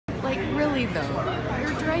Like, really though,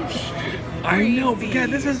 you're driving me I know, but yeah,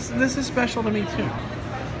 this is special to me too.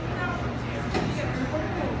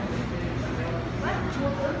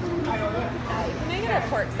 Can I get a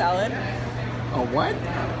pork salad? A what?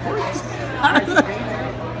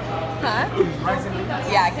 Huh?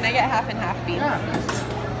 Yeah, can I get half and half beans?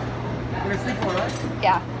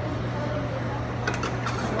 Yeah.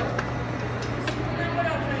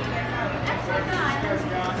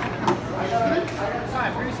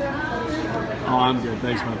 Oh, I'm good.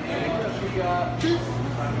 Thanks, man.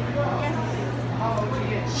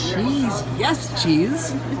 Cheese. Yes,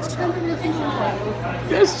 cheese.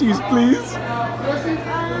 Yes, cheese, please.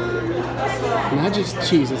 Not just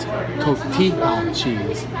cheese, it's cotija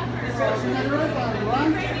cheese.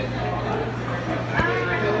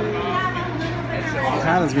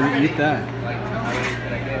 Kyla's gonna eat that.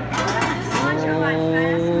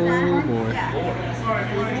 Oh boy.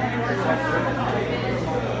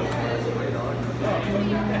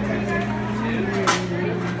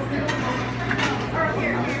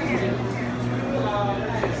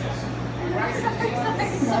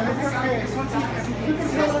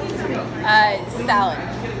 Salad.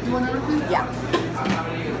 Yeah.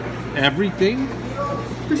 Everything?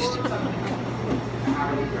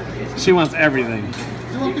 She wants everything.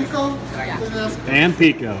 You want pico? Yeah. And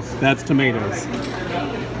pico. That's tomatoes.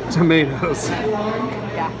 Tomatoes.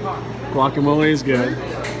 Yeah. Guacamole is good.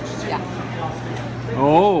 Yeah.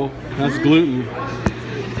 Oh, that's gluten.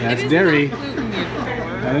 That's dairy. Not gluten, you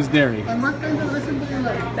know. That is dairy.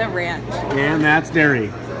 The ranch. And that's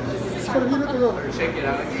dairy.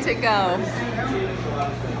 To go.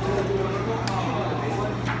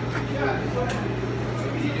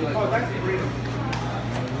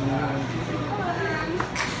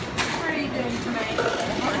 What are you doing tonight?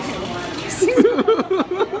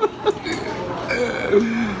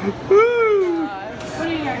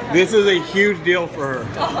 This is a huge deal for her.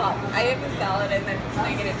 Stop. I have a salad and then can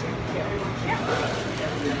I get a drink too? Yeah.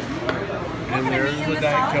 And there's the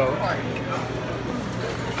Diet Coke.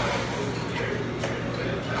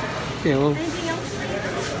 Okay, well,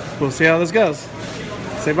 we'll see how this goes.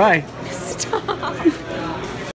 Say bye. Stop.